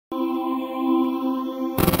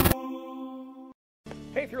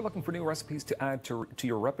if you're looking for new recipes to add to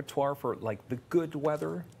your repertoire for like the good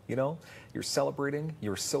weather, you know, you're celebrating,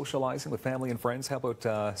 you're socializing with family and friends, how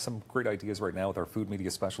about some great ideas right now with our food media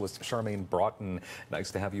specialist, Charmaine Broughton.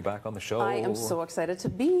 Nice to have you back on the show. I am so excited to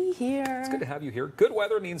be here. It's good to have you here. Good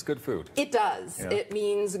weather means good food. It does. Yeah. It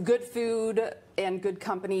means good food and good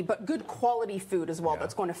company, but good quality food as well. Yeah.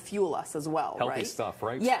 That's going to fuel us as well, healthy right? Stuff,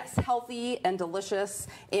 right? Yes, healthy and delicious,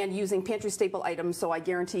 and using pantry staple items. So I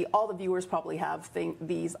guarantee all the viewers probably have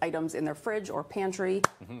these items in their fridge or pantry.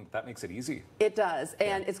 That makes it easy. It does,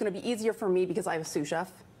 and it's going to be easier for me because I have a sous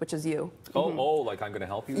chef, which is you. Oh, like I'm going to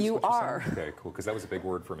help you? You are. Okay, cool, because that was a big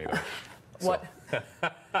word for me there. What?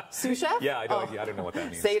 Sous chef? Yeah, I don't know what that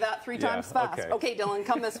means. Say that 3 times fast. Okay, Dylan,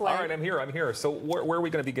 come this way. All right, I'm here. So where are we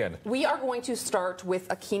going to begin? We are going to start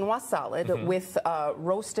with a quinoa salad with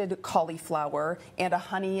roasted cauliflower and a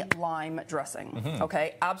honey lime dressing.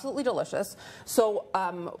 Okay, absolutely delicious. So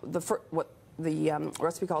the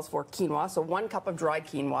recipe calls for quinoa, so 1 cup of dried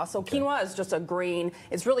quinoa. So quinoa is just a grain.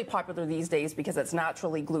 It's really popular these days because it's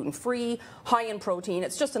naturally gluten-free, high in protein.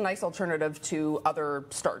 It's just a nice alternative to other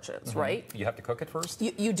starches, right? You have to cook it first?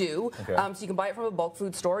 You do. Okay. So you can buy it from a bulk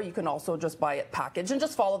food store. You can also just buy it packaged and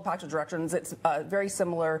just follow the package directions. It's very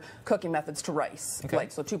similar cooking methods to rice. Okay.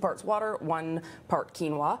 Like, so 2 parts water, 1 part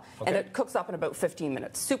quinoa, and it cooks up in about 15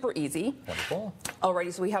 minutes. Super easy. Wonderful.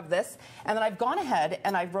 Alrighty, so we have this, and then I've gone ahead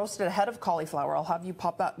and I've roasted a head of cauliflower. I'll have you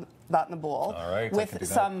pop that in the bowl. All right, with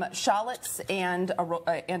some shallots and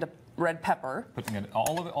a red pepper. Putting it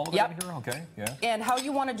all of it in here. Okay, yeah. And how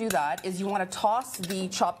you want to do that is you want to toss the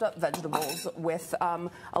chopped up vegetables with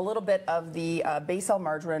a little bit of the basil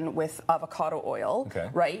margarine with avocado oil. Okay.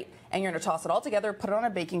 Right, and you're going to toss it all together, put it on a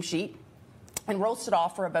baking sheet, and roast it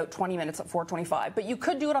off for about 20 minutes at 425. But you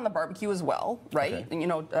could do it on the barbecue as well, right? Okay. And, you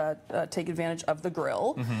know, take advantage of the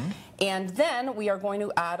grill. And then we are going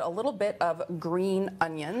to add a little bit of green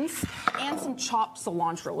onions and some chopped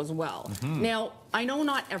cilantro as well. Now, I know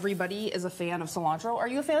not everybody is a fan of cilantro. Are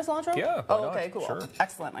you a fan of cilantro? Yeah. Oh, okay, cool. Sure.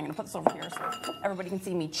 Excellent. I'm going to put this over here so everybody can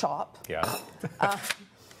see me chop. Yeah.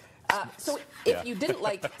 So if you didn't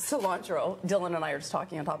like cilantro, Dylan and I are just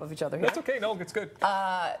talking on top of each other here. That's okay. No, it's good.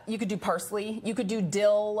 You could do parsley. You could do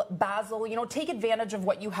dill, basil. You know, take advantage of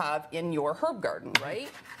what you have in your herb garden, right?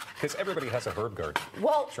 Because everybody has a herb garden.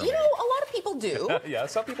 Well, Charmaine. you know, a lot of people do. Yeah,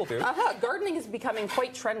 some people do. Gardening is becoming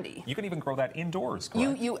quite trendy. You can even grow that indoors,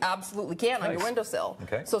 correct? You absolutely can on your windowsill.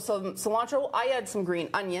 Okay. So some cilantro, I add some green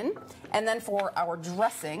onion. And then for our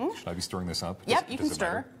dressing... Should I be stirring this up? Yep, you can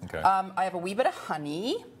stir. Okay. I have a wee bit of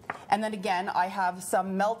honey. And then again, I have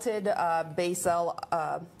some melted basil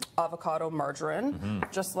avocado margarine,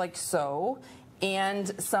 just like so,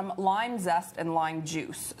 and some lime zest and lime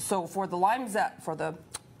juice. So for the lime zest,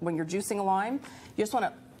 when you're juicing a lime, you just want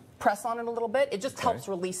to press on it a little bit. It just helps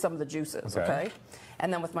release some of the juices, okay?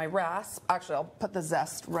 And then with my rasp, actually I'll put the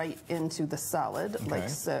zest right into the salad, like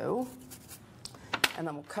so. And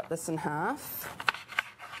then we'll cut this in half,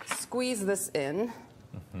 squeeze this in,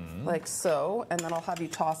 like so, and then I'll have you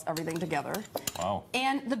toss everything together. Wow.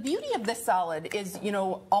 And the beauty of this salad is, you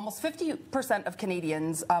know, almost 50% of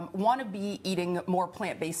Canadians want to be eating more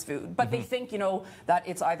plant-based food, but they think, you know, that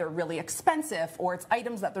it's either really expensive or it's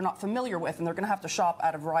items that they're not familiar with and they're going to have to shop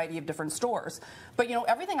at a variety of different stores. But, you know,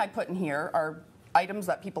 everything I put in here are items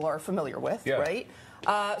that people are familiar with, right?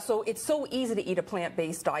 So it's so easy to eat a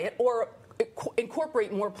plant-based diet or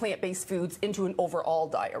incorporate more plant-based foods into an overall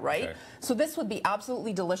diet, right? So this would be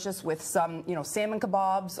absolutely delicious with some, you know, salmon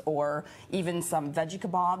kebabs or even some veggie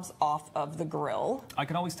kebabs off of the grill. I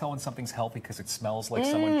can always tell when something's healthy because it smells like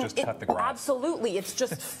someone just cut the grass. Absolutely, it's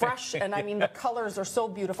just fresh, and I mean the colors are so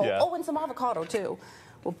beautiful. Oh, and some avocado too.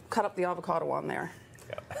 We'll cut up the avocado on there.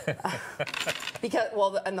 Because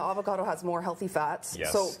and the avocado has more healthy fats.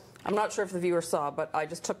 So I'm not sure if the viewer saw, but I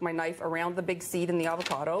just took my knife around the big seed in the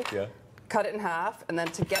avocado. Cut it in half, and then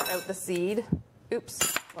to get out the seed,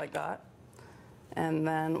 oops, like that. And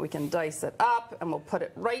then we can dice it up, and we'll put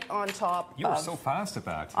it right on top. You are so fast at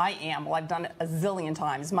that. I am. Well, I've done it a zillion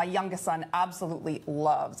times. My youngest son absolutely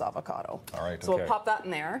loves avocado. All right, so we'll pop that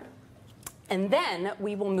in there. And then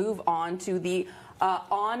we will move on to the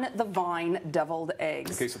on-the-vine deviled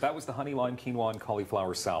eggs. Okay, so that was the honey lime quinoa and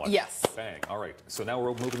cauliflower salad. Yes. Bang. All right. So now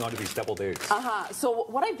we're moving on to these deviled eggs. So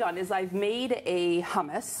what I've done is I've made a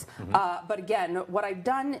hummus, but again, what I've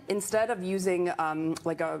done instead of using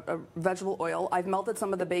like a vegetable oil, I've melted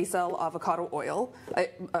some of the basil avocado oil,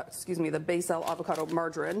 the basil avocado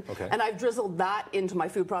margarine, and I've drizzled that into my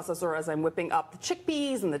food processor as I'm whipping up the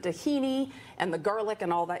chickpeas and the tahini and the garlic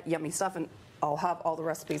and all that yummy stuff. And I'll have all the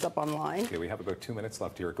recipes up online. Okay, we have about 2 minutes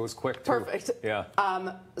left here. It goes quick, too. Perfect. Yeah.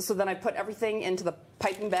 So then I put everything into the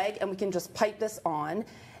piping bag, and we can just pipe this on.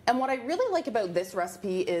 And what I really like about this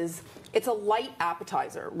recipe is it's a light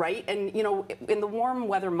appetizer, right? And, you know, in the warm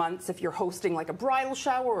weather months, if you're hosting like a bridal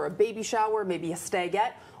shower or a baby shower, maybe a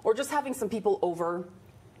stagette, or just having some people over,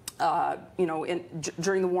 you know,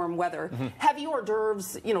 during the warm weather, heavy hors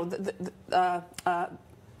d'oeuvres, you know,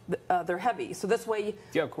 they're heavy. So this way,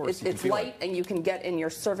 yeah, of course, it's light, and you can get in your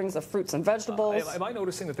servings of fruits and vegetables. Am I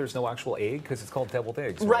noticing that there's no actual egg? Because it's called deviled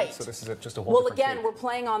eggs, right? So this is just a whole well, different again, cake. we're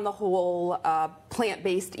playing on the whole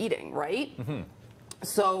plant-based eating, right?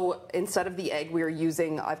 So instead of the egg, we're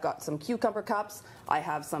using, I've got some cucumber cups, I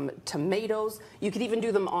have some tomatoes. You could even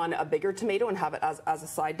do them on a bigger tomato and have it as a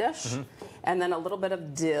side dish. And then a little bit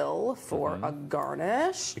of dill for a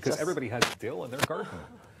garnish. Because everybody has dill in their garden.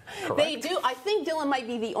 Correct? They do. I think Dylan might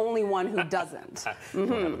be the only one who doesn't. Don't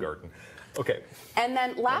have a garden. Okay. And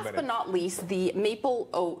then last but not least, the maple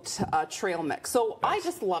oat trail mix. So I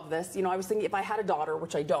just love this. You know, I was thinking if I had a daughter,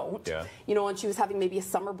 which I don't, you know, and she was having maybe a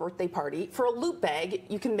summer birthday party, for a loop bag,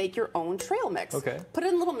 you can make your own trail mix. Okay. Put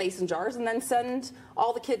it in little mason jars and then send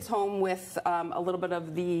all the kids home with a little bit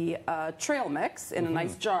of the trail mix in a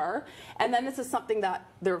nice jar. And then this is something that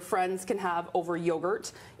their friends can have over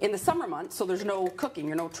yogurt in the summer months, so there's no cooking.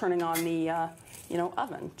 You're no turning on the, you know,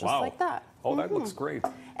 oven, just like that. Oh, that looks great.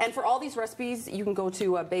 And for all these recipes, you can go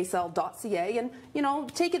to basel.ca and, you know,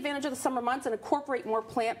 take advantage of the summer months and incorporate more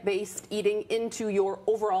plant-based eating into your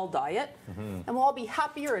overall diet. And we'll all be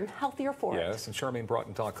happier and healthier for it. Yes, and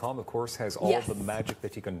CharmaineBroughton.com, of course, has all the magic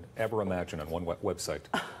that you can ever imagine on one website,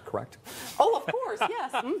 correct? Oh, of course,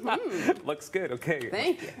 yes. Looks good, okay.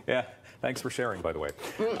 Thank you. Yeah, thanks for sharing, by the way.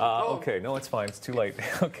 Okay, no, it's fine, it's too late.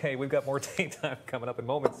 Okay, we've got more Daytime coming up in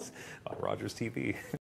moments on Rogers TV.